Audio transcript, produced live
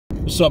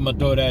What's up, my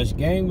DoorDash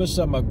gang? What's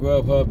up, my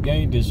Grubhub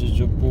gang? This is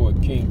your boy,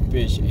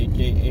 Kingfish,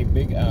 a.k.a.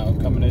 Big Al,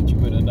 coming at you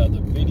with another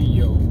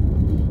video.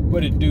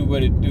 What it do,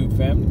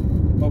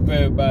 family? Hope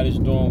everybody's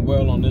doing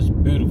well on this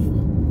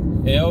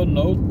beautiful Hell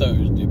No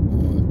Thursday,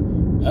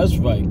 boy. That's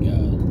right,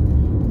 guys.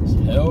 It's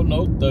Hell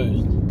No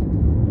Thursday.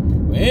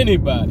 Where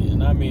anybody,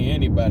 and I mean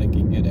anybody,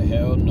 can get a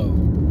hell no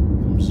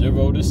from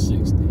 0 to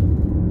 60.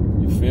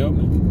 You feel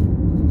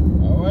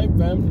me? All right,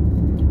 family.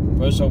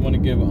 First, I want to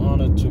give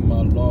honor to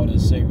my Lord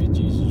and Savior,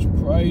 Jesus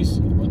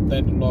Christ. I want to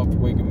thank the Lord for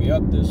waking me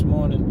up this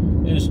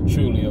morning. It is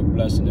truly a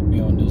blessing to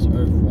be on this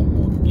earth one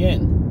more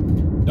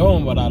again,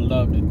 doing what I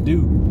love to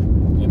do,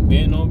 and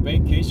being on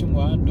vacation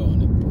while I'm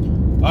doing it.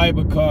 All right,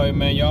 Bakari,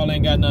 man, y'all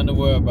ain't got nothing to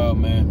worry about,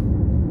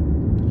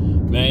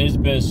 man. Man, it's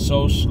been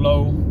so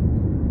slow.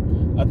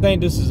 I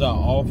think this is our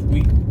off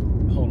week.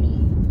 Hold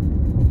on.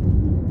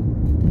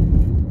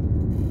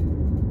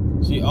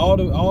 See, all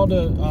the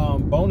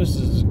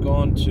bonuses is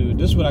going to,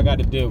 this is what I got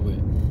to deal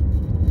with.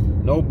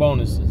 No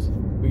bonuses.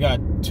 We got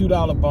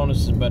 $2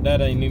 bonuses, but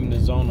that ain't even the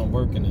zone I'm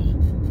working in.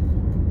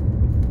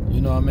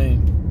 You know what I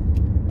mean?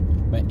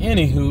 But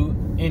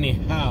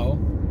anyhow,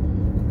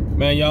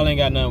 man, y'all ain't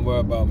got nothing to worry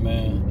about,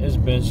 man. It's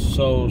been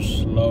so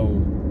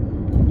slow.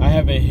 I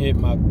haven't hit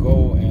my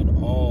goal at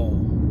all,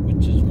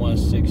 which is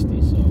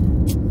 160, so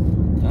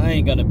I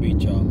ain't gonna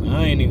beat y'all, man.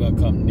 I ain't even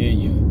gonna come near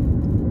you.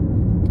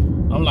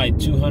 I'm like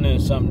 $200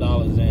 and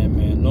something in,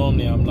 man.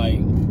 Normally I'm like,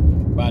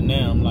 by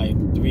now I'm like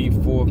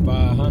 300, 400,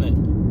 500.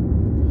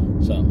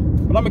 So,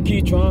 but I'm gonna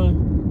keep trying.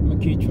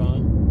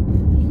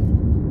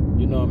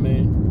 You know what I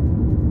mean?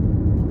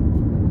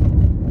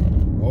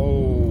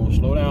 Oh,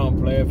 slow down,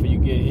 player, before you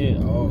get hit.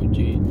 Oh,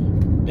 gee,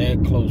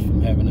 that close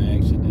from having an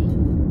accident.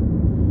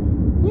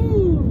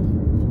 Woo!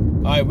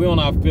 All right, we're on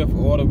our 5th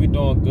order. We're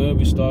doing good.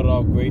 We started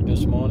off great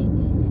this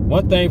morning.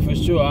 One thing for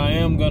sure, I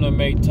am gonna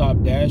make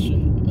top dasher.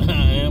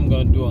 I am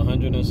gonna do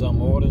 100 and some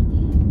orders,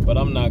 but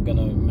I'm not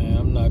gonna do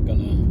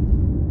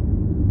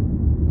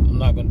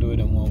it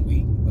in 1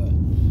 week. But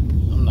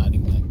I'm not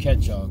even gonna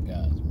catch y'all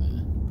guys,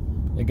 man.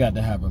 They got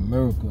to have a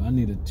miracle. I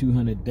need a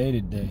 200 day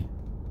today.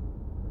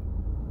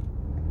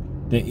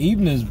 The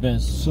evening's been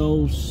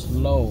so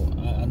slow.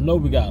 I know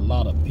we got a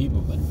lot of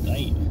people, but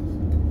damn.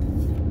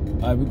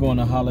 All right, we're going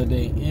to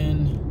Holiday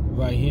Inn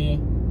right here.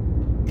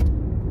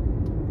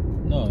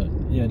 No,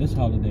 yeah, this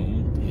Holiday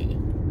Inn.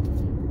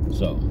 Yeah.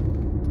 So.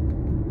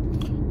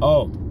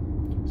 Oh,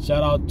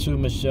 shout out to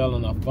Michelle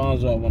and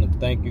Alfonso. I want to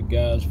thank you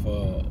guys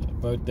for a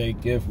birthday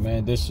gift,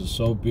 man. This is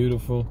so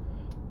beautiful.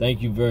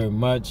 Thank you very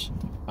much.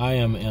 I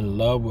am in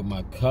love with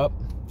my cup.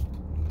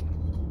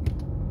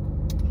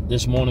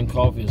 This morning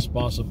coffee is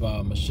sponsored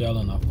by Michelle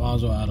and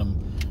Alfonso out of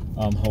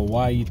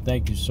Hawaii.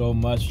 Thank you so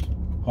much.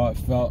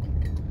 Heartfelt.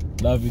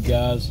 Love you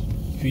guys.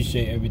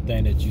 Appreciate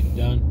everything that you've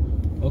done.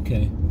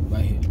 Okay,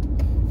 right here.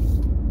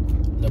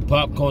 The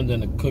popcorn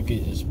and the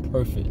cookie is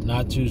perfect.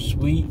 Not too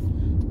sweet.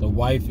 The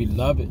wifey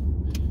love it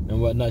and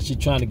whatnot. She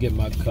trying to get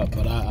my cup,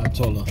 but I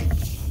told her,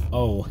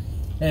 oh,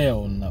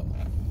 hell no.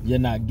 You're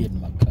not getting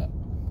my cup.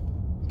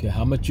 Okay,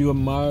 how much you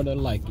admire or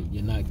like it,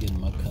 you're not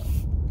getting my cup.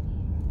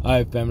 All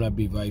right, family, I'll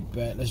be right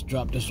back. Let's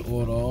drop this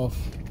order off.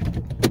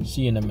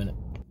 See you in a minute.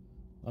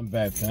 I'm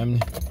back, family.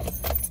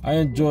 I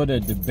enjoyed the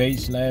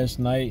debates last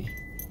night.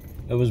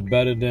 It was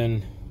better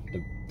than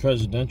the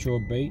presidential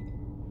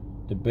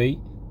debate.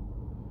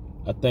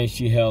 I think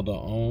she held her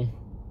own.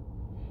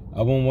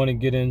 I wouldn't want to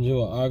get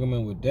into an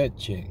argument with that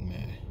chick,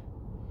 man.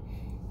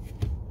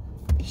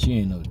 She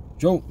ain't no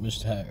joke,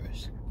 Mr.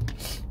 Harris.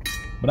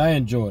 But I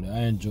enjoyed it.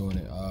 I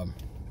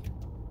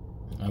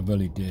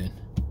really did.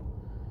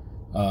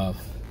 I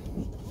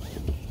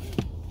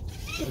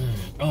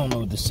don't know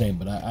what to say,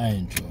 but I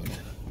enjoyed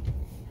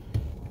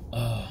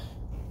it.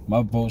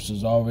 My votes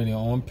is already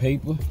on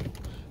paper.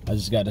 I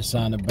just got to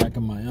sign the back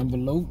of my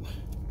envelope.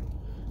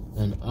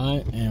 And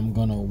I am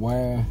going to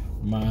wear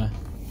my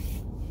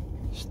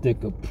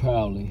sticker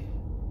proudly.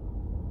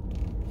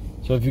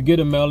 So if you get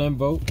a mail-in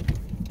vote,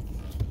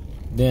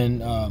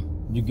 then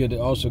you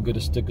also get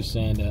a sticker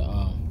saying that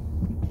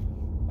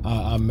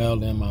I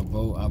mailed in my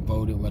vote, I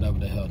voted, whatever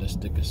the hell the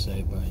sticker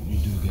say, but you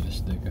do get a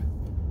sticker.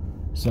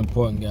 It's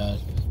important,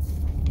 guys.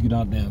 Get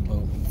out there and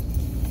vote.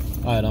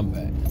 All right, I'm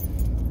back.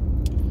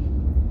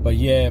 But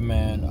yeah,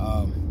 man,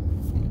 I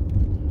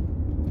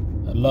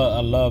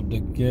love the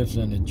gifts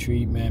and the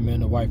treat, man. Me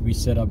and the wife, we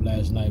set up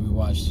last night. We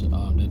watched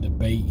the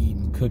debate,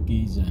 eating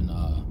cookies and,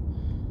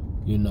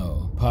 you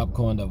know,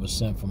 popcorn that was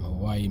sent from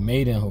Hawaii,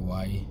 made in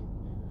Hawaii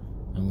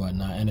and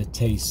whatnot. And it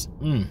tastes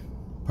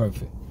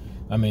perfect.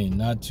 I mean,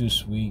 not too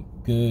sweet,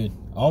 good.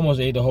 I almost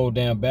ate the whole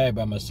damn bag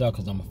by myself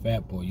because I'm a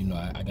fat boy. You know,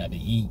 I got to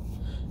eat.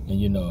 And,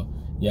 you know,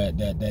 yeah,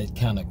 that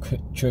kind of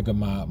triggered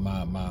my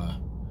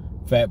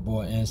fat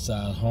boy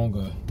inside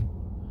hunger.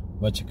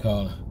 What you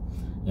call it?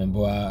 And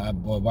boy,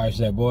 my wife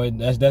said, boy,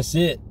 that's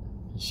it.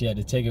 She had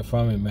to take it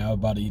from me, man. I was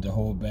about to eat the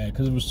whole bag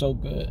because it was so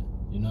good.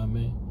 You know what I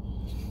mean?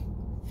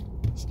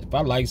 If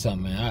I like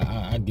something, man,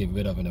 I get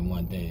rid of it in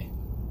one day.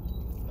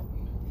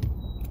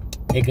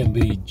 It can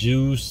be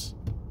juice,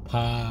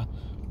 pie,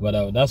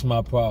 whatever. That's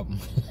my problem.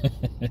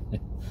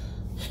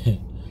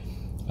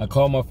 I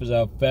call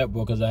myself fat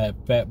boy because I have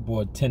fat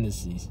boy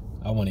tendencies.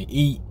 I want to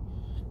eat.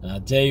 And I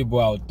tell you, boy,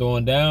 I was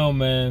throwing down,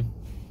 man.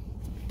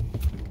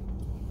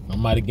 I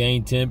might have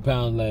gained 10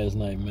 pounds last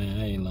night,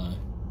 man. I ain't lying.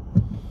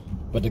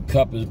 But the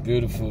cup is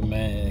beautiful,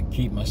 man. It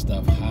keep my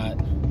stuff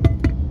hot.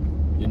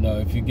 You know,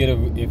 if you get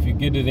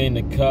it in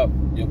the cup,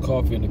 your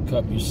coffee in the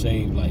cup, you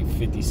save like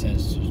 50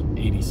 cents,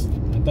 80.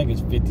 I think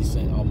it's 50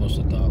 cents, almost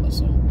 $1.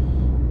 So,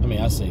 I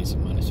mean, I save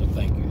some money. So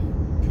thank you,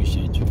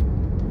 appreciate you.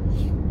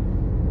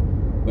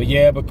 But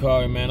yeah,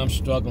 Bakari, man, I'm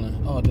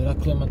struggling. Oh, did I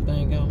clear my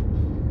thing out?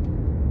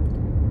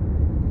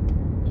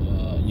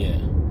 Yeah.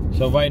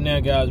 So right now,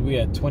 guys, we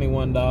at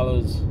 $21.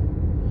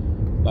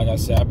 Like I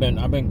said, I've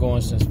been going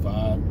since 5.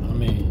 I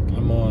mean,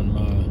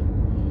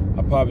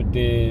 I probably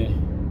did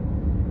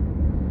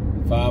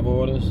 5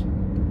 orders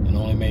and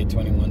only made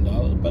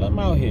 $21. But I'm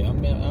out here.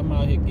 I'm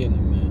out here getting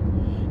it,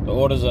 man. The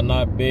orders are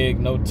not big,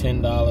 no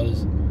 $10. I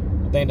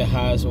think the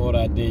highest order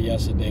I did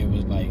yesterday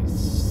was like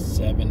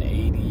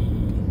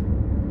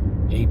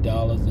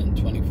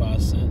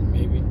 $8.25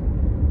 maybe.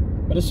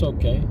 But it's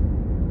okay.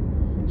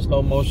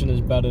 Slow motion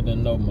is better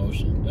than no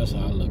motion. That's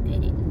how I look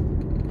at it.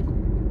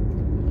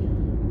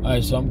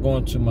 Alright, so I'm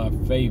going to my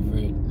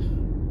favorite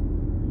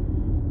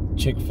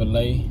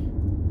Chick-fil-A.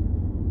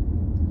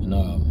 And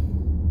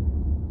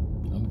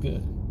I'm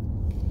good.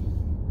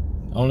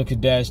 I only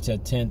could dash till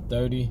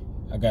 10:30.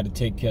 I got to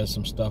take care of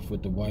some stuff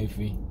with the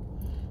wifey.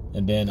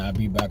 And then I'll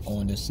be back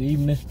on this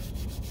evening.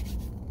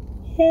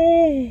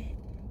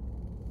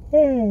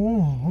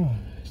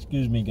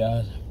 Excuse me,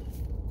 guys.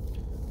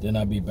 Then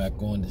I'll be back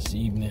on this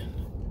evening.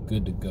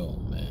 Good to go,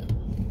 man.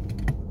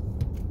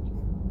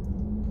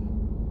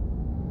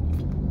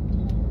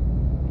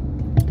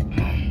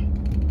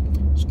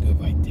 It's good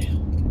right there.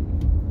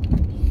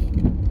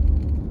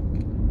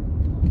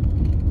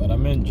 But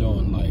I'm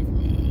enjoying life,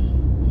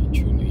 man. I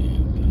truly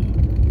am,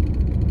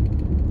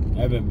 man. I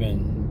haven't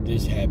been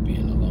this happy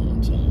in a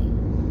long time.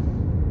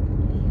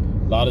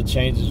 A lot of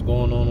changes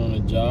going on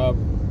the job.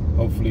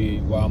 Hopefully,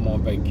 while I'm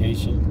on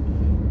vacation,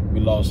 we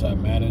lost our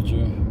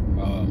manager.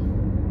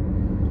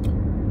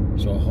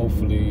 So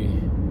hopefully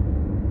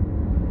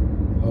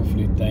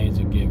things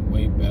will get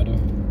way better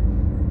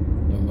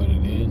than what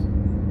it is.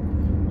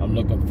 I'm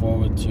looking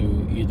forward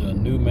to either a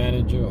new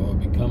manager or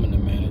becoming the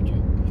manager.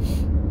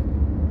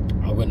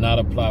 I would not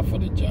apply for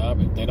the job.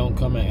 If they don't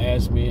come and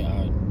ask me,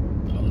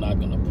 I'm not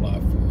going to apply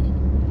for it.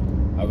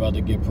 I'd rather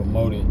get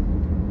promoted.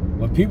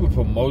 When people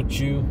promote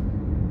you,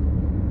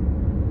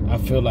 I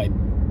feel like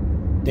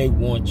they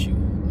want you.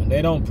 When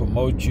they don't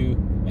promote you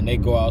and they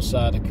go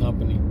outside the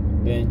company,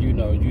 then you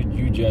know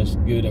you just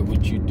good at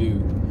what you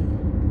do.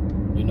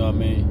 You know what I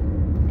mean?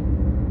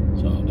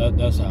 So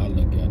that's how I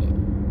look at it.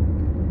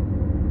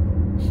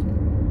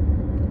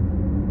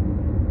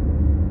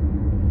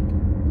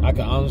 I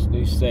can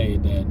honestly say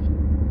that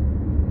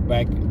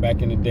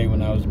back in the day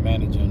when I was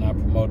manager and I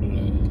promoted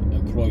an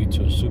employee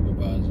to a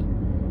supervisor,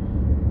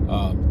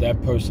 that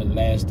person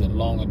lasted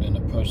longer than the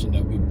person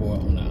that we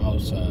brought on the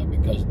outside,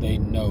 because they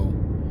know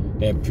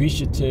they're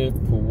appreciative,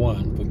 for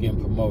one, for getting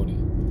promoted.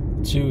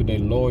 2, their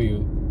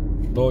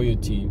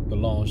loyalty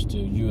belongs to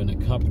you and the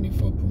company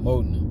for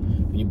promoting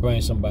them. When you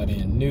bring somebody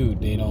in new, if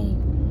they don't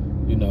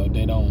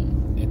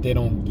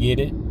get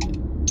it,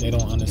 they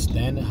don't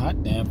understand it.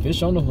 Hot damn,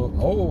 fish on the hook.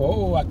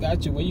 Oh, I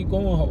got you. Where you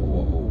going?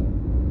 Oh.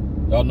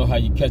 Y'all know how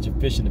you catch a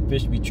fish and the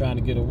fish be trying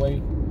to get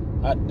away?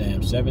 Hot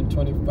damn,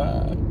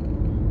 725,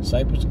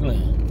 Cypress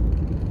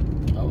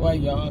Glen. All right,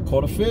 y'all, I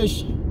caught a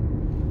fish.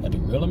 Had to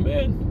reel him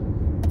in.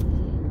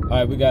 All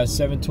right, we got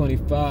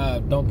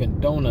 725 Dunkin'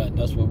 Donut.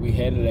 That's where we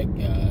headed at,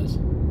 guys.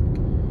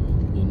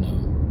 You know.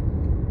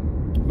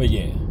 But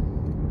yeah.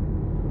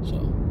 So,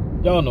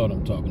 y'all know what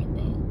I'm talking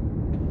about.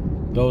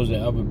 Those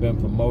that ever been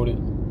promoted.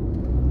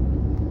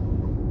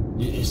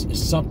 It's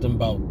something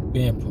about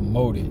being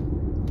promoted,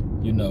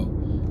 you know.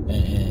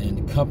 And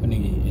the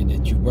company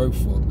that you work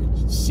for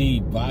could see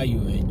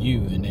value in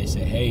you. And they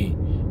say, hey,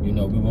 you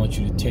know, we want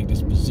you to take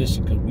this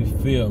position because we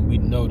feel and we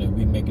know that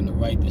we're making the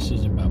right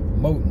decision about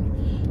promoting you.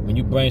 When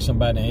you bring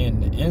somebody in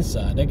the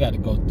inside, they got to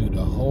go through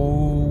the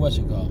whole,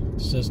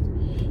 system.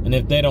 And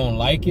if they don't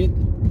like it,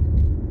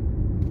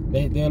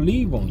 they'll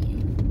leave on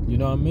you. You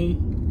know what I mean?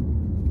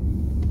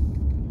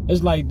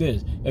 It's like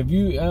this.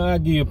 I'll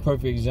give you a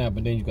perfect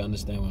example, then you can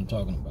understand what I'm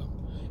talking about.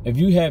 If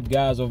you have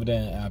guys over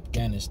there in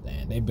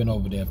Afghanistan, they've been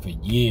over there for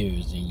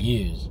years and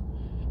years,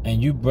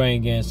 and you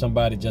bring in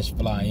somebody just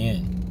fly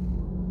in,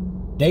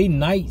 they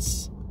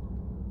nice.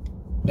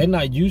 They're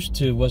not used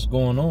to what's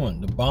going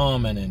on, the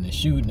bombing and the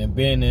shooting and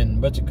being in,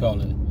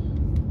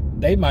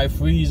 they might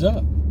freeze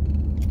up.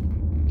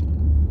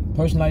 A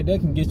person like that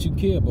can get you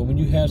killed. But when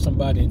you have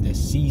somebody that's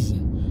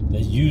seasoned,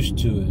 that's used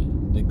to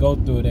it, that go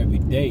through it every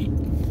day,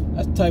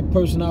 that's the type of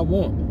person I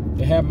want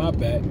to have my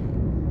back.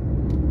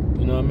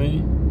 You know what I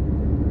mean?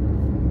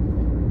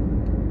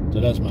 So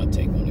that's my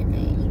take on it,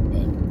 guys.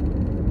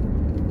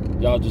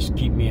 But y'all just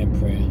keep me in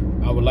prayer.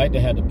 I would like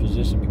to have the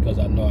position because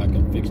I know I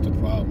can fix the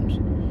problems.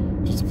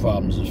 Because the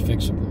problems is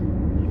fixable.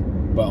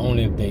 But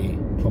only if they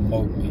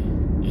promote me.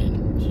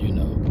 And, you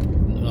know,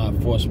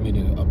 forced me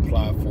to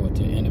apply for it,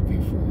 to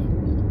interview for it.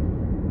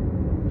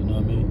 You know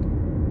what I mean?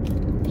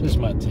 Just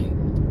my take.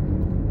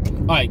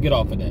 Alright, get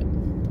off of that.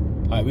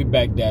 Alright, we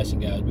back dashing,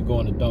 guys. We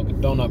going to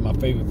Dunkin' Donut, my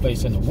favorite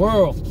place in the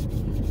world.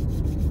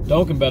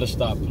 Dunkin' better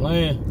stop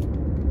playing.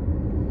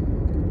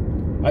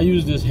 I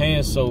use this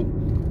hand soap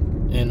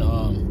in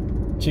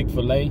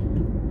Chick-fil-A.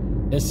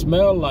 It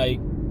smells like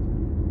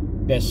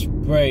that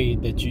spray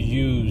that you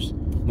use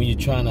when you're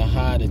trying to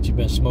hide that you've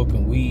been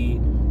smoking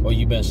weed or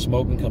you've been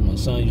smoking, because my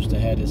son used to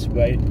have this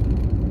spray.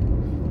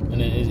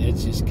 And it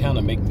just kind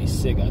of make me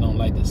sick. I don't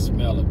like the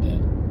smell of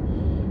that.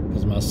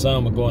 Because my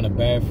son would go in the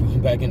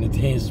bathroom back in the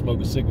day and smoke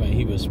a cigarette, and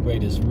he would spray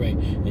this spray.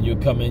 And you'd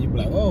come in, you'd be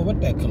like, oh,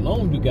 what that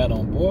cologne you got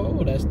on, boy?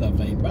 Oh, that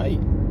stuff ain't right.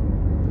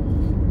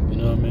 You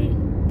know what I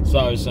mean?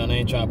 Sorry, son, I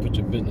ain't trying to put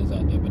your business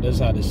out there, but that's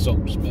how this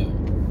soap smells.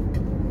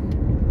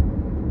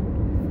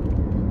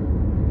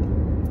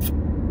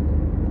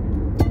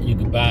 You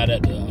can buy it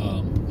at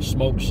the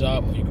smoke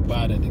shop, or you can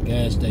buy it at the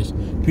gas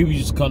station. People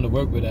used to come to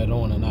work with that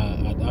on, and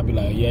I'd be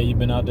like, yeah, you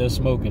been out there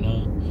smoking,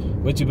 huh?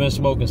 What you been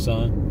smoking,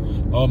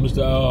 son? Oh,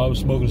 Mr. I was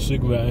smoking a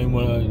cigarette. I ain't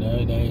want to.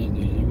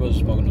 You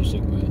wasn't smoking no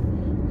cigarette.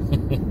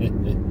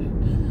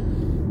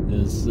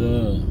 Yes,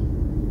 sir.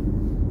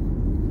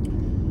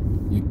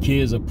 Your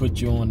kids will put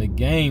you on the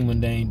game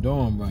when they ain't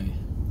doing right.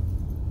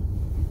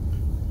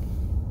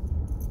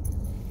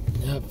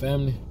 Yeah,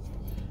 family.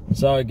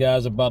 Sorry,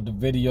 guys, about the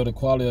video, the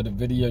quality of the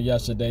video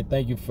yesterday.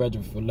 Thank you,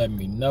 Frederick, for letting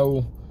me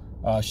know.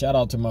 Shout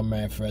out to my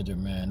man, Frederick,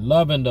 man.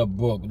 Loving the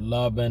book.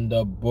 Loving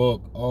the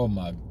book. Oh,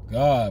 my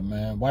God,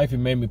 man. Wifey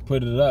made me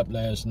put it up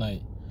last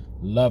night.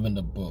 Loving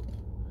the book.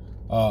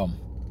 In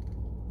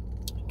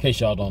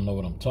case y'all don't know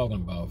what I'm talking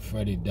about,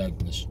 Freddie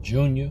Douglass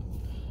Jr.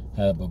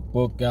 have a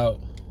book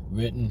out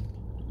written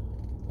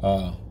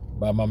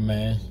by my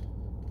man,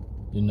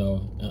 you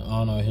know, in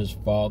honor of his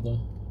father,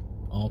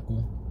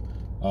 uncle.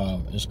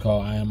 It's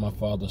called I Am My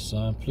Father's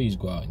Son. Please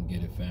go out and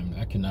get it, family.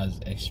 I cannot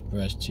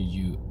express to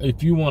you.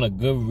 If you want a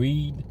good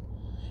read,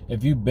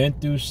 if you've been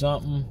through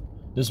something,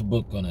 this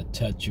book gonna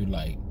touch you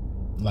like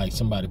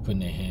somebody putting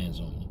their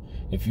hands on you.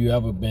 If you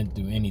ever been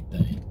through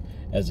anything,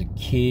 as a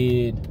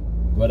kid,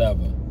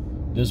 whatever,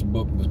 this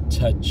book will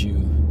touch you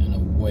in a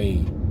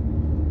way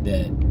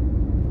that,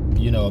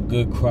 you know, a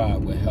good cry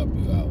will help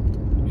you out.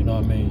 You know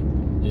what I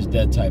mean? It's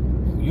that type of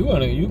book.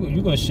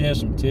 You're gonna share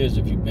some tears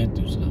if you've been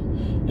through something.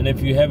 And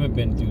if you haven't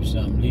been through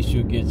something, at least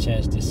you'll get a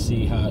chance to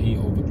see how he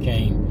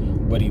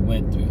overcame what he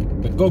went through.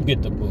 But go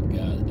get the book,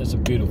 guys. It's a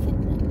beautiful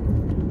book.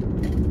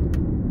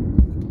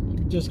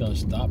 You're just gonna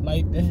stop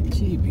like that?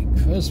 Gee, be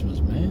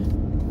Christmas, man.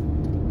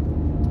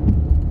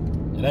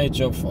 It ain't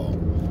your fault.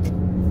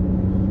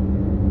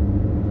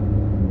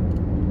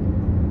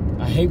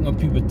 I hate when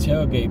people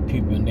tailgate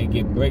people and they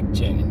get brake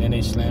checked and then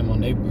they slam on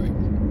their brake.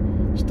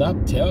 Stop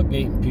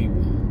tailgating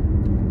people.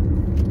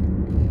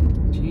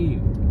 Gee,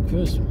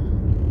 Christmas.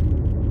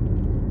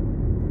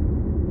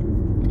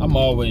 I'm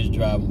always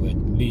driving with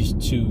at least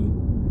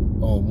 2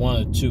 or 1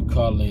 or 2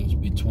 car lengths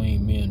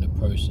between me and the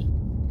person.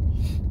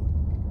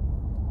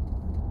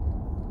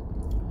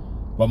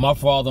 But my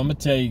father, I'm going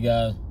to tell you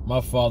guys,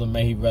 my father,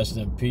 may he rest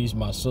in peace,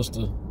 my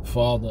sister's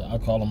father, I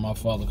call him my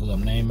father because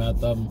I'm named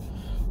after him.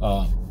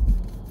 I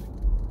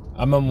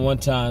remember one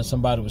time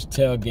somebody was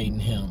tailgating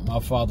him.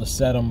 My father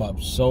set him up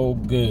so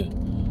good.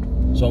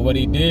 So what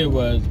he did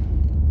was,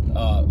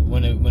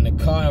 when the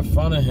car in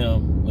front of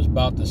him was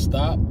about to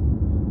stop,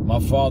 my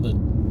father,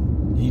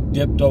 he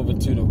dipped over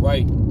to the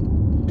right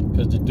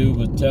because the dude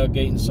was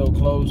tailgating so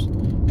close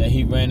that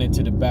he ran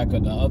into the back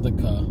of the other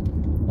car.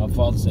 My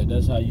father said,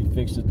 that's how you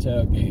fix a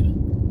tailgater.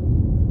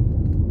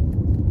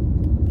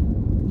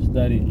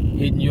 Instead of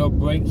hitting your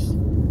brakes,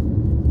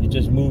 you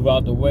just move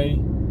out the way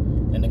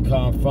and the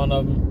car in front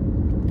of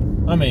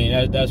him. I mean,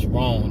 that's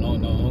wrong. No,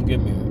 don't get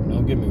me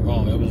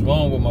wrong. It was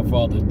wrong what my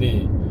father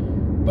did,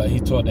 but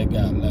he taught that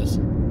guy a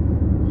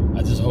lesson.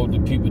 I just hope the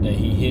people that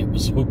he hit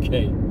was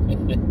okay.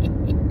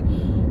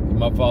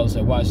 My father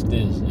said, watch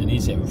this. And he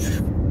said, phew.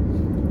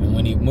 And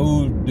when he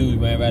moved,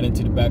 dude ran right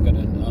into the back of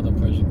the other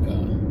person's car.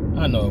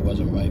 I know it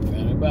wasn't right,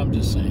 family, but I'm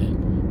just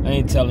saying. I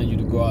ain't telling you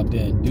to go out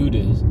there and do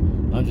this.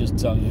 I'm just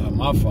telling you how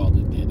my father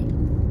did it.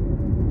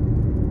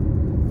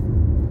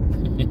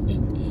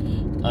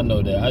 I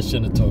know that. I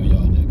shouldn't have told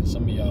y'all that, because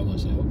some of y'all going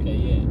to say, okay,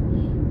 yeah,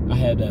 I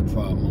had that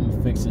problem. I'm going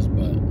to fix this,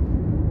 but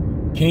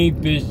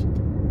Kingfish,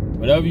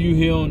 whatever you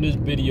hear on this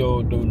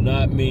video do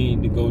not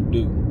mean to go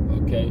do,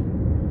 okay?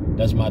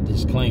 That's my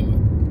disclaimer.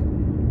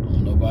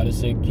 Nobody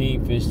said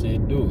Kingfish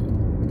said do it.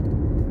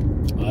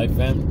 All right,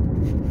 family?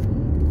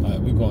 All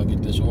right, we're going to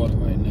get this order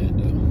right now,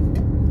 though.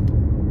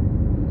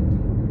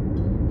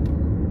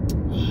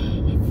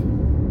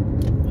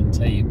 I'll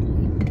tell you,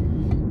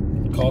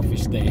 boy. Coffee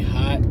stay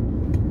hot.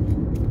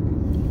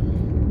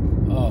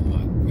 Oh,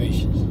 my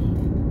gracious.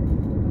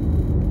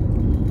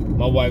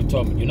 My wife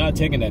told me, you're not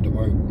taking that to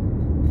work.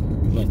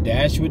 You're going to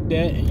dash with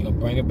that, and you're going to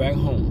bring it back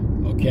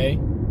home, okay?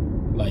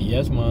 Like,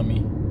 yes,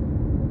 mommy.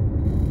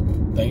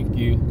 Thank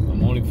you.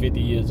 I'm only 50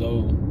 years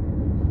old.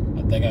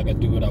 I think I can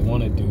do what I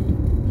want to do.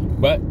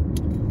 But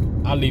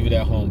I'll leave it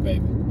at home,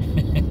 baby.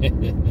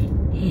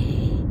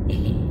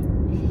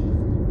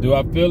 Do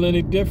I feel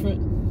any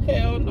different?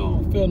 Hell no,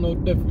 I don't feel no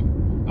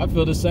different. I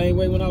feel the same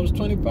way when I was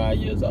 25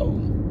 years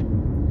old.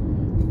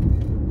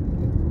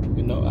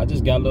 You know, I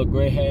just got a little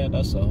gray hair,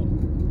 that's all.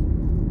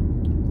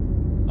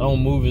 I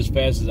don't move as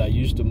fast as I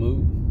used to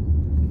move.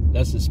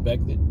 That's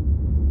expected.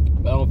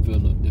 But I don't feel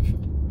no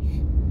different.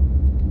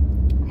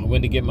 I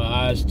went to get my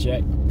eyes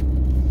checked.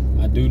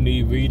 I do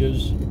need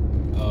readers.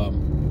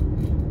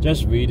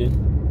 Just reading,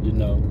 you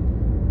know.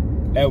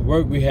 At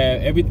work we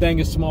have, everything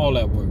is small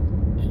at work.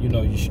 And you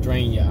know, you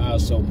strain your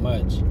eyes so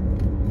much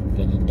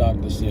that the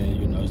doctor said,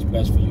 you know, it's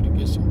best for you to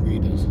get some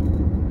readers.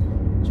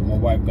 So my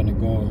wife gonna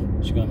go,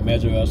 she's gonna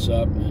measure us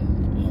up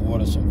and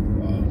order some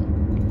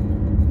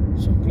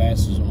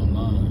glasses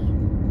online.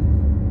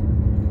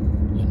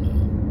 You know.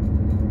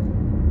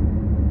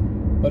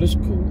 But it's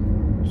cool.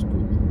 It's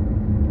cool.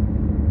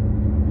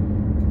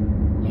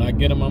 When I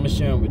get them, I'ma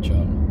share them with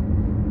y'all.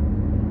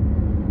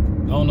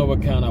 I don't know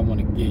what kind I want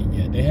to get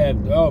yet. They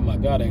have, oh my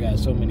God, they got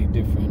so many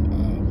different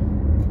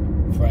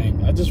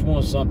frames. I just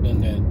want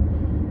something that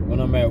when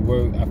I'm at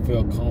work, I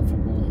feel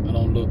comfortable. I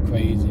don't look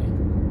crazy.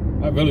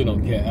 I really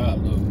don't care how I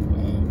look.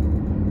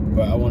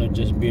 But I want to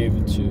just be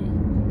able to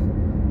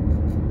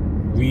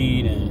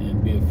read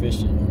and be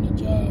efficient on the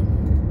job.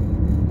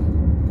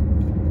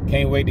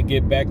 Can't wait to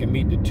get back and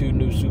meet the 2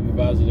 new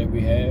supervisors that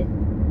we have.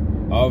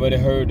 I already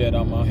heard that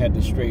I'm going to have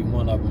to straighten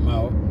one of them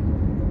out.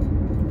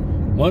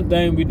 One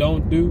thing we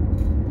don't do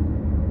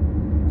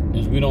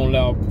is we don't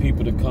allow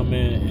people to come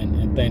in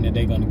and think that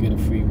they're going to get a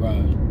free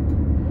ride.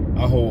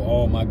 I hold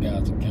all my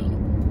guys accountable.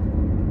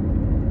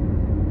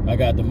 I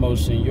got the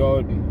most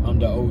seniority. I'm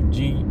the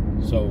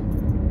OG, so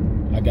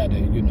I got to,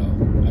 you know,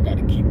 I got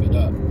to keep it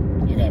up.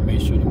 I got to make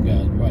sure them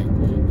guys right.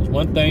 Because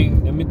one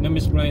thing, let me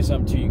explain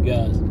something to you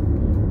guys.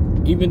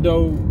 Even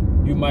though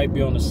you might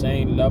be on the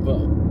same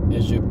level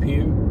as your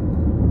peer,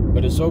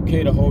 but it's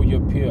okay to hold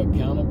your peer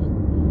accountable.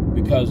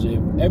 Because if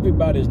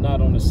everybody's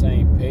not on the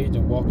same page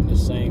and walking the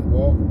same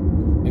walk,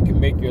 it can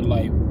make your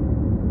life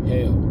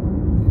hell.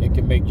 It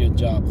can make your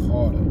job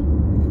harder.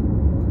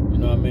 You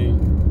know what I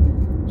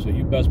mean? So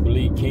you best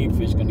believe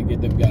Kingfish gonna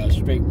get them guys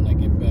straight when I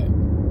get back.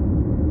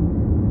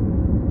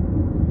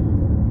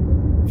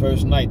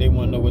 First night, they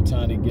want to know what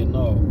time they're getting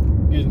off.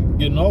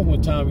 Getting off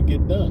what time we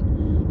get done.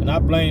 And I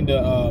blame the,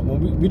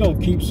 when we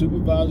don't keep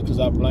supervisors, because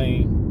I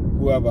blame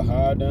whoever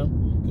hired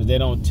them, because they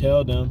don't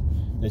tell them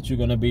that you're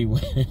gonna be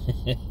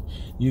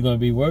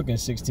working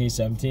 16,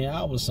 17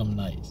 hours some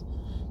nights.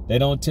 They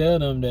don't tell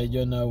them that,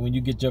 you know, when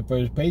you get your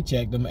first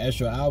paycheck, them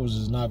extra hours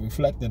is not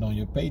reflected on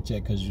your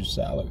paycheck because your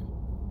salary,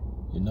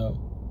 you know.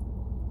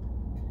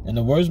 And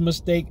the worst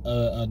mistake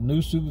a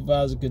new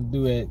supervisor can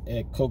do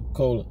at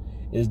Coca-Cola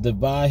is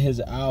divide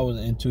his hours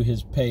into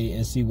his pay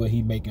and see what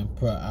he making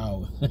per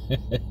hour.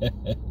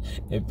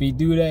 If he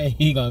do that,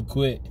 he gonna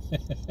quit.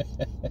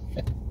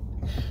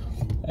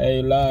 I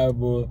ain't lying,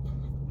 boy.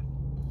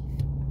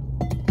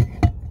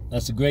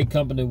 That's a great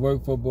company to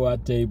work for, boy, I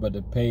tell you, but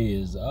the pay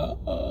is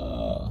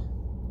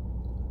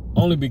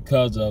only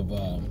because of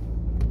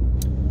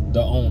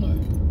the owner.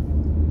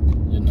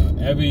 You know,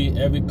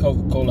 every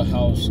Coca-Cola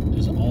house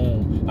is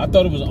owned. I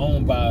thought it was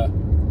owned by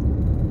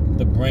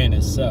the brand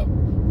itself,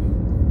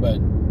 but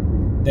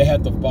they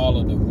have to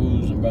follow the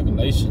rules and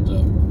regulations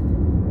of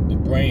the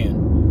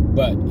brand.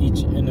 But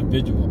each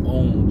individual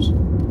owns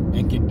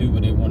and can do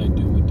what they want to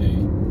do with their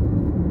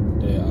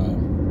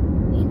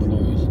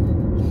employees.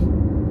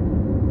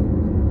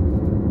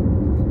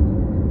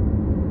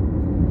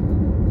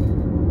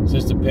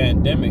 Since the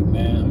pandemic,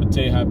 man, I'm gonna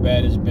tell you how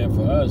bad it's been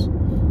for us.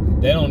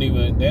 They don't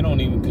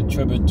even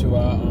contribute to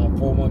our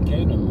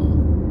 401k no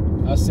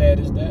more. How sad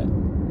is that?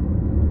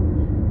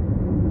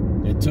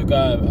 They took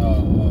our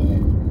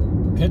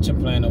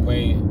pension plan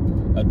away,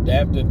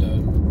 adapted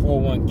the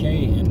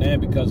 401k, and then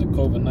because of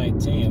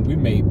COVID-19, we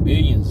made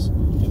billions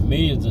and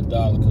millions of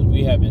dollars because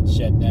we haven't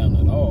shut down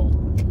at all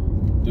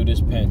through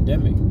this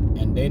pandemic,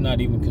 and they're not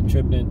even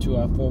contributing to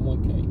our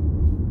 401k.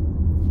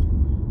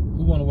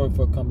 Who want to work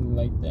for a company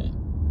like that?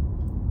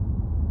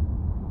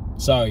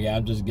 Sorry,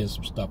 I'm just getting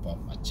some stuff off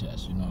my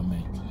chest, you know what I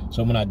mean?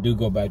 So when I do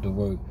go back to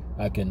work,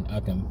 I can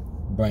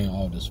bring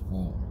all this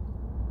forward.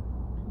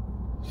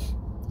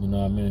 You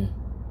know what I mean?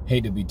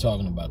 Hate to be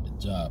talking about the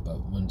job,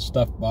 but when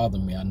stuff bothers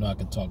me, I know I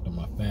can talk to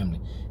my family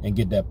and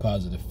get that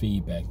positive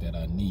feedback that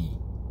I need.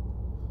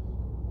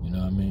 You know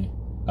what I mean?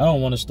 I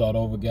don't want to start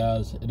over,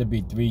 guys. It'll be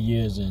 3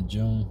 years in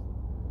June.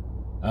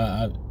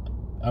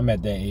 I'm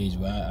at that age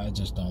where I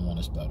just don't want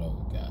to start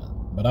over, guys.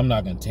 But I'm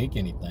not going to take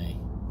anything.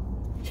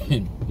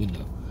 You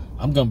know,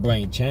 I'm going to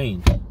bring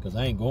change because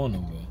I ain't going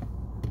nowhere.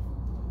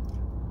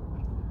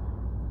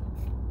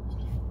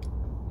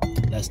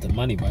 That's the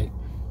money, right?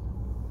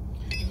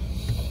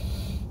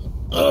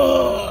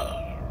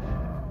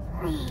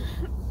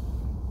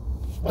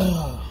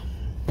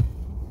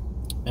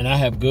 And I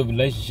have good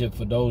relationship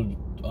for those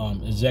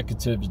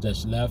executives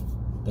that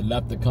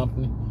left the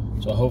company.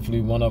 So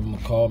hopefully one of them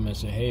will call me and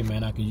say, hey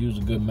man, I could use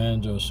a good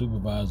manager or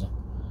supervisor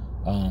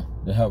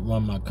to help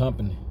run my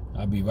company.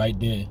 I'll be right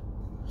there.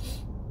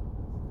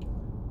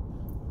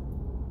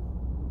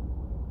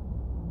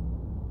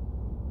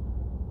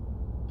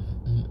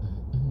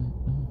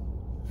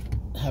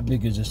 How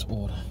big is this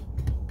order?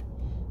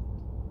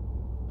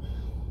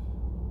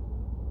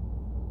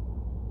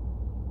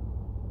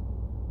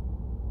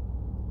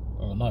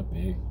 Oh, not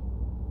big.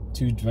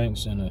 2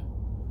 drinks and a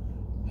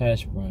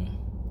hash brown.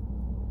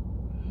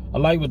 I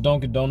like what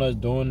Dunkin' Donuts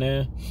doing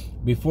there.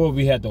 Before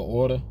we had to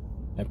order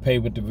and pay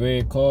with the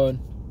red card,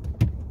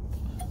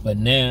 but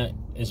now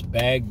it's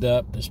bagged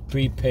up, it's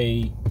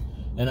prepaid.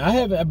 And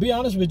I'll be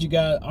honest with you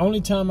guys, only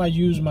time I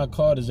use my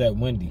card is at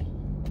Wendy.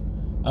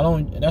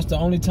 That's the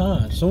only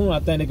time. Soon I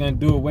think they're gonna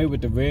do away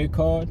with the red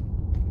card.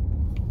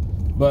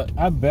 But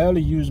I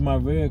barely use my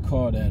red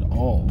card at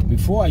all.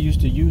 Before I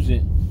used to use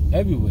it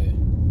everywhere.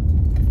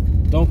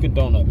 Dunkin'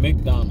 Donuts,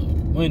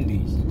 McDonald's,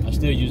 Wendy's. I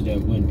still use that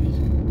Wendy's.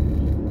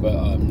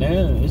 But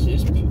now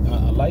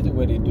I like the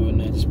way they do it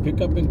now. Just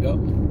pick up and go.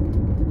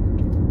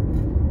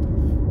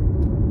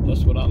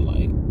 That's what I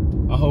like.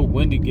 I hope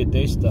Wendy get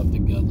their stuff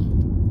together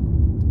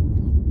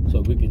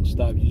so we can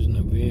stop using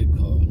the red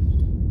card.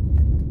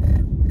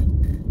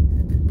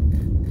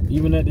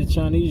 Even at the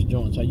Chinese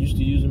joints, I used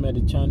to use them at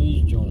the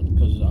Chinese joints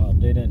because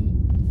they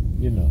didn't,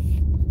 you know.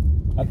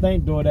 I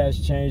think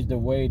DoorDash changed the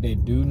way they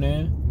do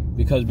now,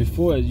 because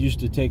before it used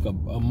to take a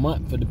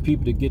month for the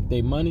people to get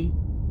their money,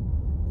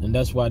 and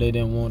that's why they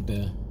didn't want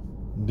to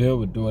deal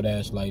with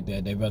DoorDash like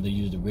that. They'd rather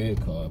use the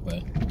red card,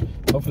 but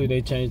hopefully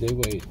they change their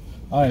ways.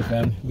 All right,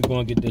 family, we're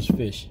going to get this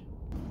fish.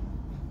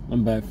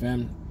 I'm back,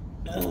 family.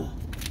 All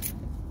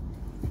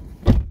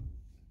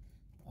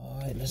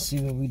right, let's see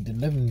what we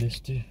delivering this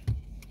to.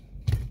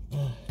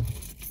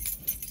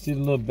 See the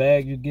little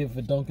bag you get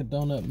for Dunkin'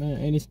 Donuts, man?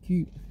 Ain't it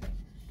cute?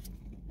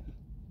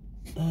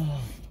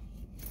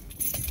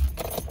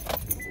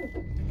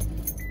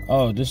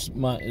 Oh, this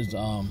month is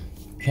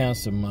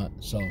cancer month,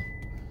 so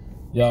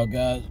y'all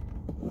guys,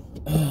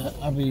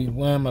 I be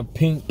wearing my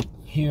pink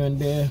here and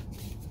there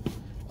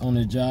on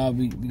the job.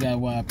 We gotta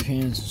wear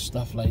pins and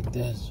stuff like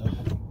that. So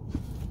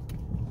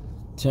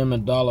Tim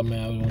and Dollar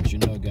Man, I want you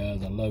to know,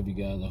 guys, I love you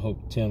guys. I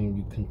hope, Tim,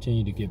 you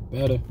continue to get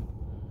better.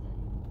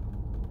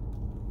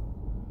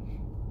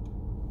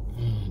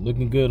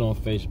 Looking good on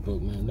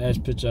Facebook, man.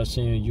 Last picture I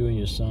seen of you and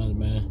your sons,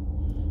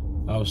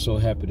 man. I was so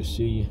happy to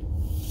see you.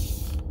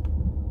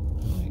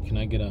 All right, can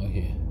I get out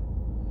here?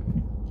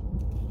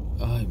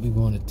 All right, we're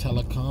going to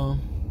Telecom.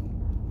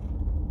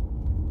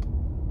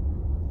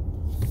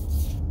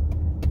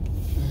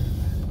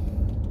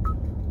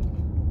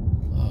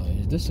 All right,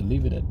 is this to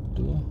leave it at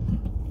the door?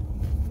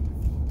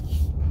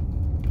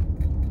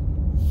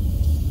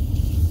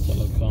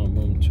 Telecom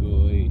room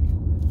 208.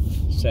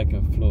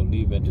 2nd floor,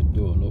 leave at the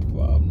door, no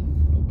problem.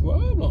 No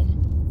problem.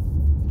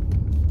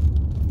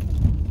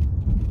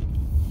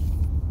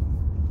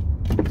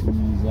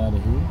 He's out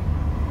of here.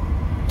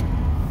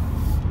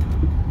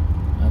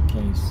 I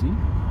can't see.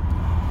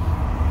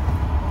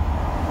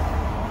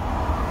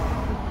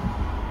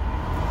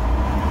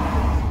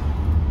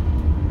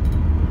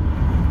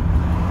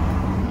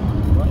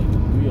 Alright,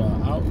 we are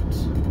out.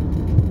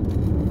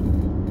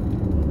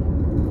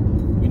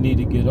 We need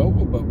to get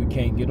over, but we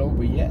can't get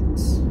over yet.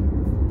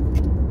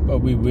 But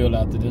we will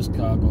after this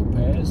cargo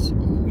pass.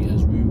 Oh,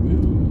 yes, we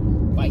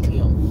will. Bite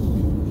him.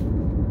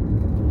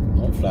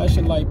 Don't flash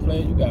your light,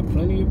 player. You got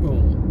plenty of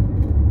room.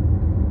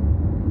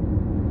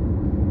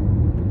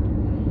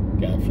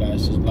 Gotta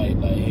flash his light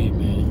like, hey,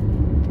 man,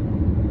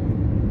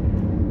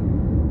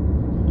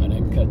 I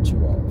didn't cut you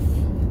off.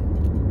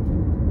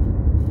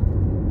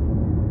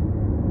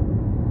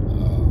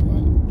 All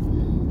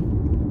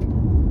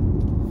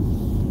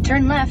right.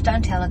 Turn left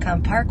on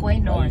Telecom Parkway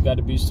North. Oh, you got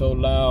to be so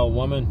loud,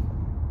 woman.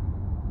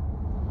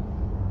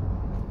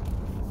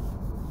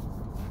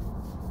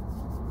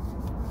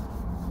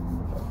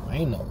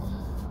 Verano.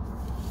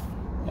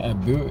 Yeah,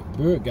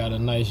 Burt got a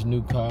nice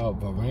new car,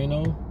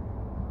 Verano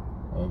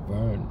or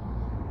Vern,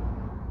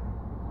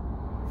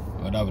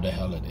 whatever the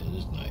hell it is.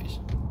 It's nice.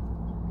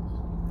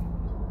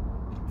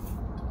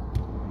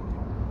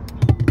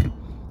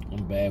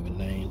 I'm bad with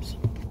names.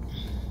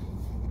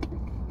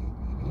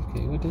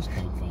 Okay, where'd this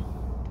come from?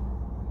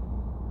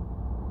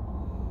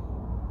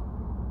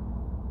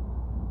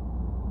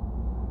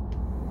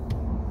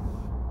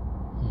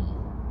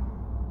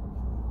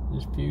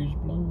 This fuse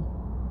blown.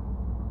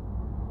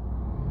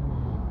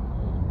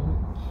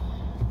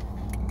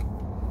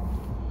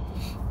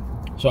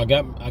 So I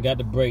got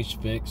the brakes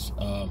fixed.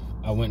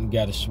 I went and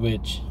got a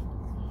switch.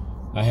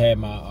 I had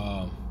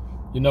my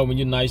you know, when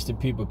you're nice to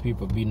people,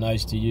 people be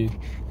nice to you.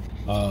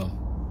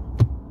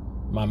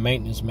 My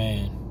maintenance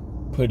man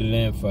put it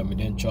in for me,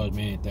 didn't charge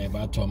me anything,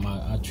 but I told him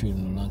I treat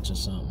him to lunch or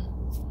something.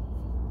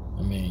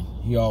 I mean,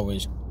 he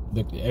always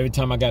looked, every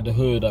time I got the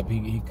hood up,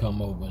 he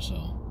come over,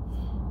 so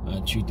I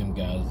treat them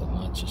guys to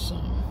lunch or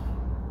something.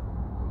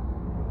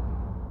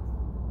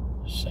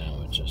 A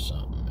sandwich or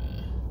something,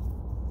 man.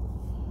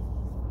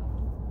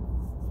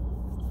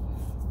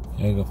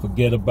 Ain't gonna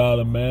forget about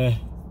it, man.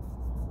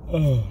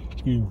 Oh,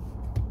 excuse me.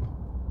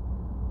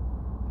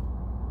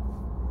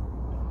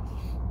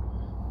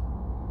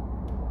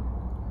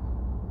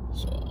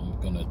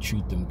 gonna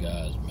treat them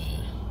guys,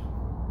 man.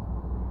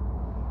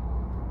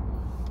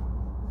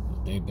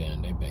 They've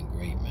been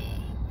great,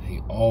 man. He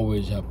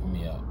always helping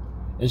me out.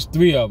 It's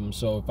 3 of them,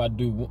 so if I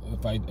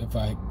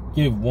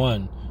give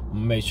one, I'm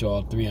gonna make sure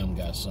all 3 of them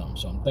got something.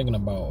 So I'm thinking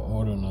about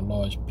ordering a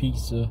large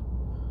pizza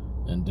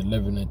and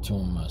delivering it to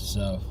them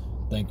myself.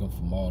 Thanking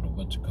from all the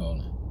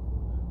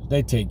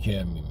they take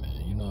care of me,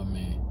 man. You know what I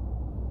mean?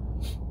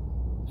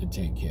 They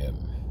take care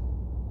of me.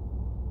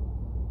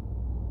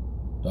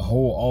 The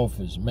whole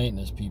office,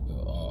 maintenance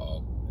people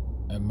are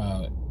at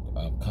my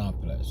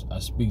complex. I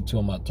speak to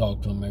them, I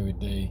talk to them every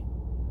day.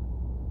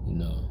 You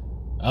know,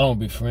 I don't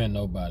befriend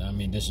nobody. I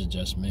mean, this is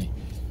just me.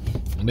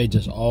 And they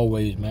just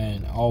always,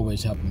 man,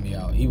 always helping me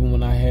out. Even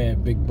when I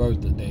had big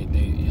birthday,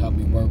 they helped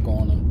me work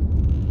on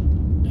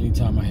them.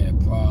 Anytime I had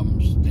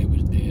problems, they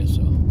was there.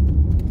 So,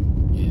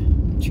 yeah,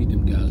 treat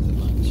them guys to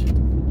lunch.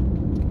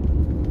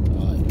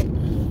 All right,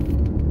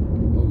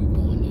 where we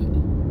going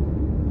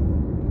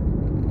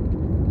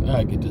at? I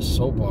gotta get this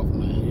soap off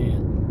my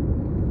hand.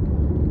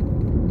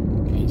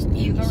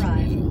 You've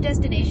arrived.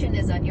 Destination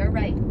is on your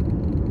right.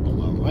 On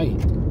my right?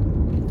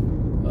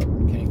 Oh,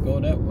 can't go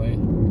that way.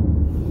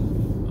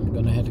 I'm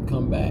gonna have to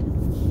come back.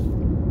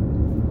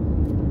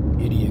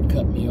 Idiot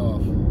cut me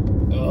off.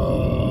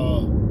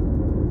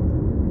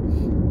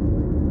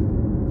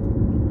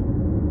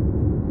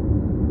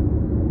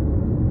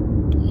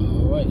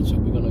 Alright, so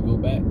we're gonna go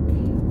back.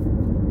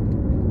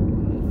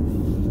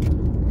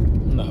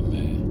 I'm not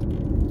mad.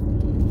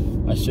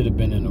 I should have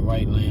been in the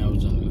right lane. I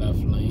was in the left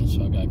lane,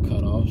 so I got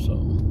cut off, so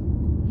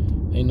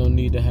ain't no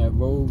need to have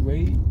road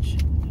rage.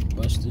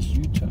 Bust this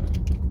U-turn.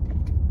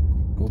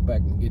 Go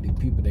back and get the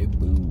people they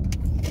boo.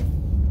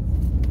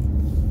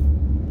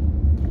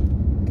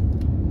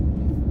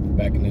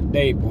 Back in the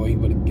day, boy, he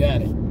would have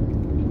got it.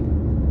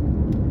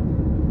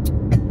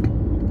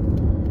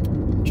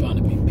 I'm trying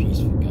to be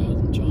peaceful, guys.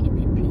 I'm trying to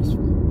be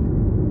peaceful.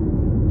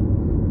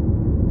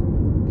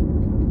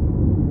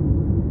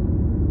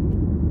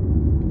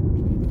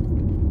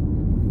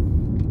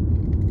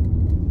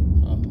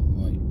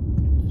 Alright.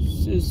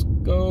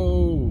 Cisco.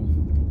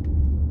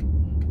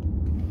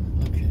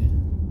 Okay.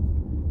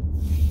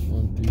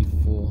 1, 3,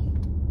 4.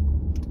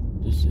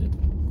 This is it.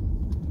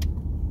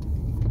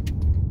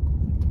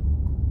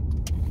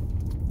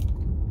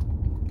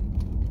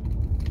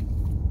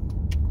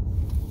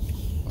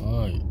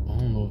 Alright, I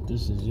don't know if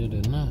this is it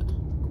or not.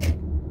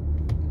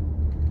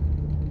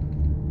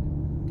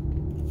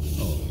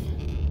 Oh.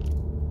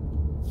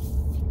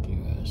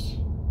 Yes.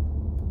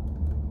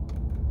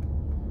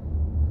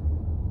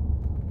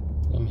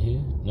 I'm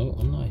here? No,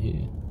 I'm not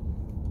here.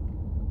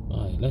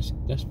 Alright, let's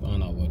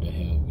find out where the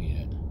hell we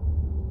at.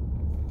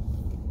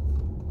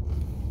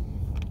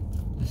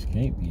 This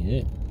can't be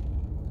it.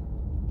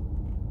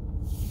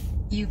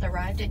 You've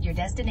arrived at your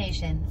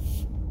destination.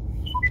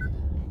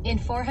 In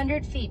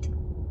 400 feet,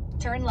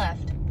 turn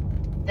left.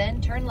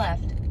 Then turn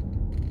left.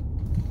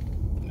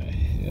 What the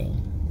hell?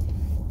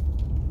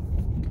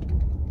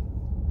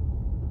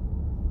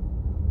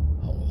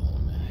 Hold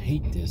on, man. I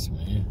hate this,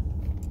 man.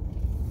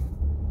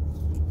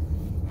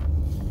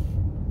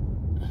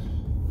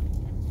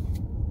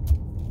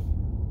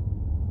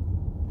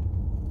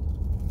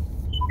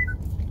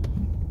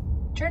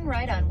 Turn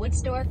right on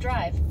Woodstork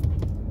Drive.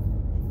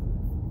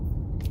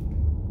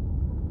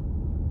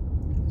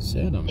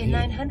 Said I'm In here.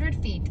 900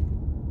 feet,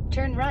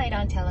 turn right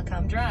on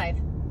Telecom Drive.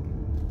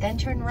 Then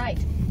turn right.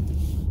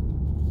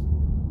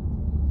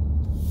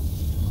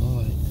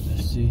 Alright,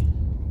 let's see.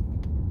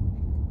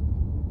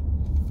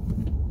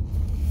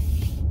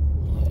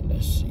 Alright,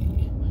 let's see.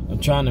 I'm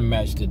trying to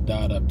match the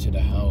dot up to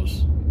the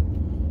house.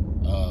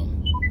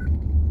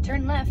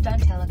 Turn left on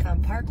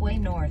Telecom Parkway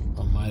North.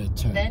 I might have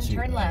turned Then too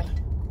turn early.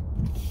 left.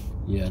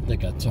 Yeah, I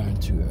think I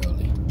turned too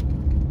early.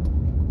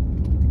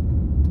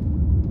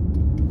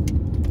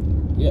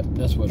 Yep,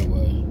 that's what it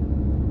was.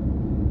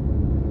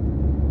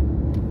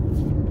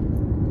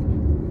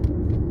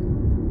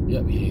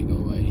 Yep, here you go,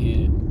 right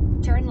here.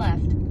 Turn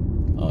left.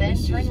 Oh, Then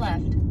this turn is,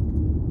 left.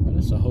 oh,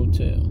 that's a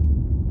hotel.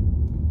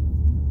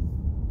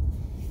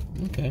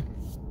 Okay.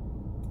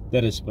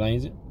 That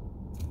explains it.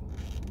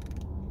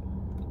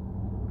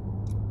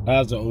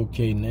 Odds are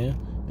okay now.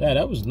 Yeah,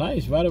 that was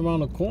nice. Right around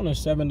the corner,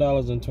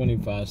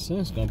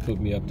 $7.25. Gonna put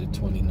me up to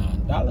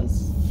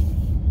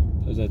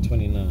 $29. Was that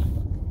 29?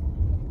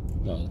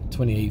 No,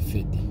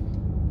 $28.50.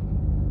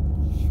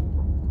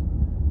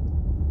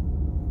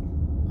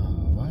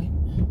 All right.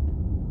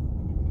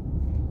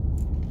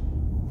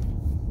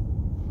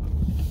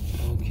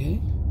 Okay.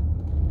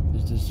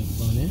 Is this the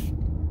front end?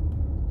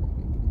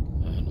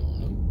 I don't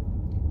know.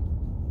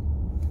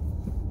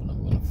 But I'm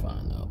gonna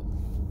find out.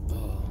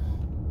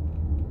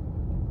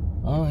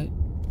 All right.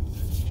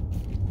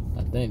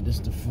 I think this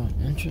is the front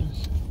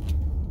entrance.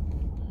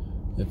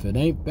 If it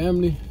ain't,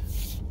 family,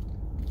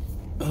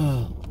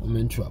 I'm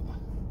in trouble.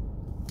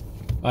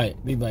 Alright,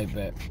 be right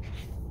back.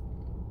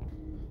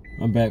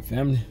 I'm back,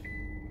 family.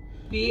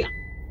 Yeah.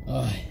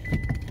 Alright.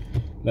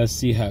 Let's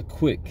see how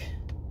quick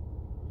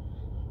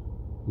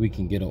we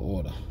can get an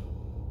order.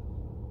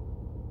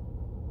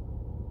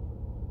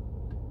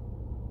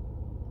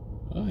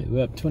 All right,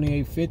 we're up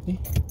 28.50.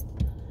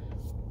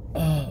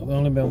 We've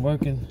only been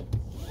working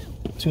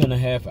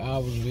 2.5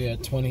 hours. We're at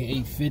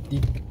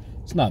 28.50.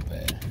 It's not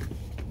bad.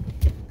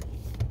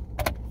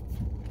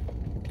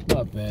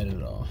 Not bad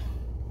at all.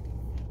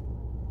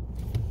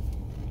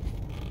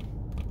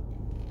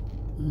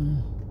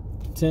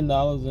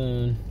 $10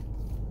 and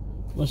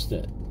what's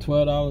that?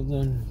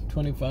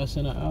 $12.25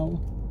 an hour.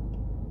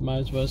 Might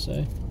as well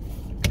say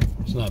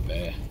it's not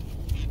bad.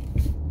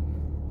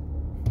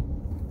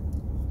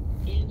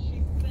 And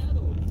she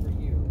settled for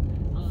you.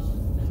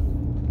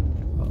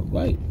 All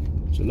right,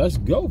 so let's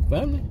go,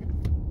 family.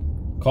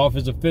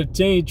 Coffee's a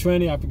 15,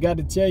 Trini. I forgot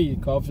to tell you,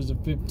 coffee's a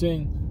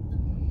 15.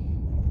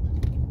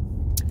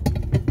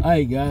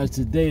 Alright guys,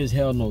 today is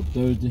Hell No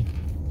Thursday.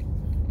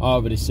 I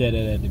already said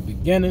it at the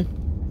beginning,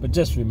 but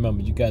just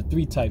remember, you got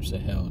 3 types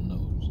of hell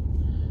no's.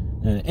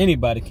 And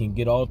anybody can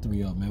get all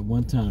 3 of them at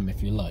one time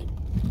if you like.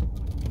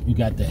 You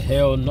got the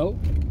hell no,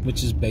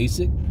 which is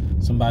basic.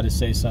 Somebody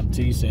say something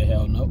to you, say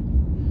hell no.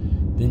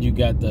 Then you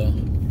got the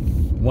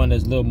one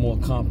that's a little more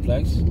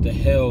complex, the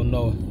hell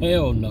no,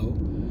 hell no.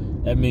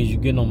 That means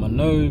you're getting on my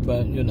nerves,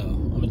 but you know,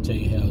 I'm gonna tell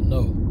you hell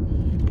no.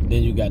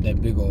 Then you got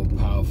that big old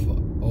powerful,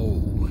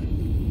 oh,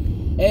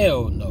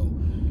 hell no.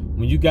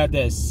 When you got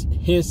that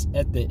hiss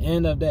at the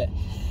end of that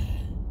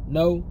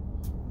no,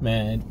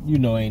 man, you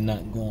know ain't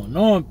nothing going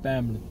on,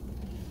 family.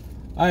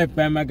 Alright,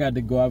 family, I got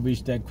to go. I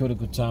reached that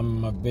critical time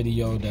in my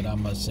video that I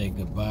must say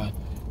goodbye.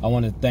 I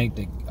want to thank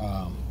the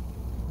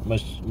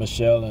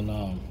Michelle and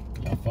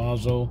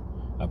Alfonso.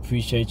 I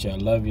appreciate you. I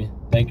love you.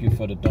 Thank you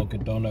for the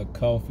Dunkin' Donut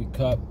coffee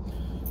cup.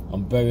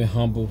 I'm very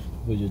humble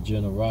for your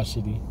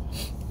generosity.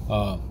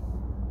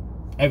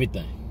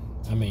 Everything.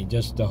 I mean,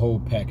 just the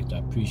whole package. I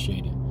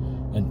appreciate it.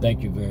 And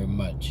thank you very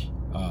much.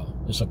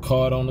 There's a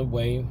card on the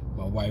way.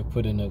 My wife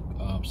put in a,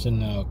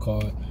 sending out a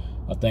card,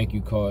 a thank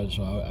you card.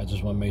 So I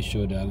just want to make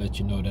sure that I let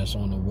you know that's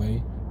on the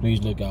way.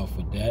 Please look out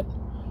for that.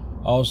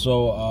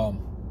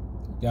 Also,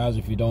 guys,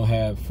 if you don't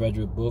have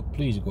Frederick book,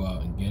 please go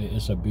out and get it.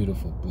 It's a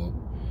beautiful book.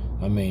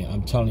 I mean,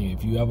 I'm telling you,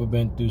 if you ever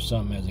been through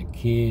something as a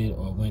kid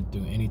or went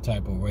through any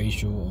type of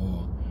racial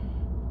or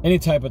any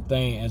type of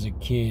thing as a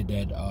kid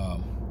that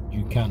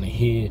you kind of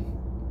hid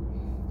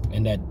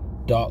in that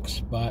dark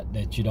spot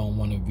that you don't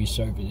want to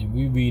resurface, if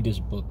we read this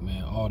book,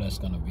 man, all that's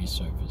going to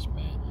resurface,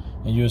 man.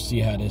 And you'll see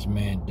how this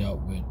man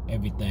dealt with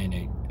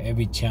everything,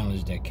 every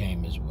challenge that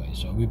came his way.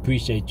 So we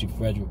appreciate you,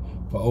 Frederick,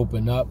 for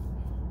opening up.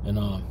 And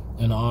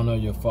in honor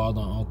of your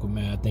father and uncle,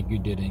 man, I think you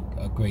did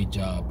a great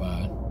job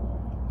by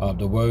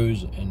the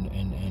words and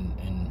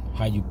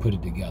how you put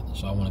it together.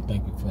 So I want to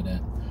thank you for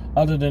that.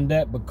 Other than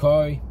that,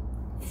 Bakari,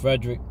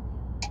 Frederick,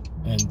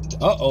 and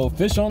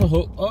fish on the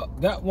hook. Oh,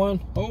 got one.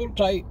 Hold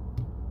tight.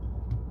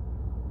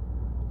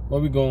 Where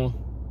we going?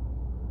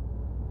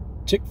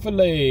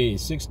 Chick-fil-A,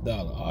 $6.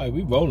 All right,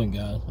 we rolling,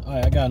 guys. All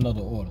right, I got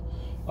another order.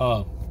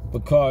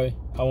 Bakari,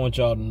 I want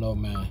y'all to know,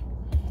 man.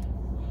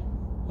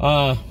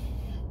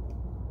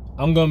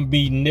 I'm gonna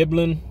be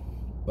nibbling,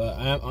 but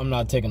I'm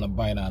not taking a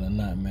bite out of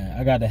nothing, man.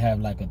 I got to have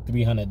like a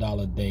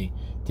 $300 day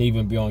to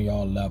even be on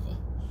y'all level,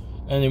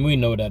 and then we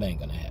know that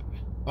ain't gonna happen.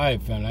 All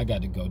right, family, I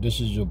got to go. This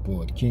is your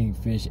boy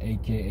Kingfish,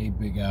 aka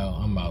Big Al.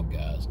 I'm out,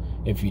 guys.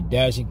 If you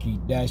dashing,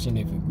 keep dashing.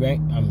 If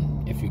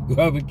you're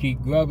grubbing,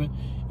 keep grubbing.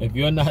 If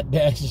you're not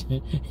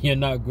dashing, you're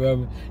not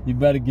grubbing. You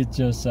better get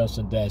yourself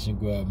some dash and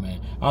grub, man.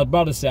 I was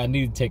about to say I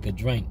need to take a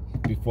drink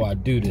before I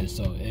do this,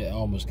 so it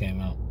almost came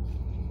out.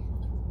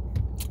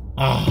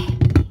 All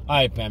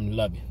right, family,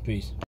 love you. Peace.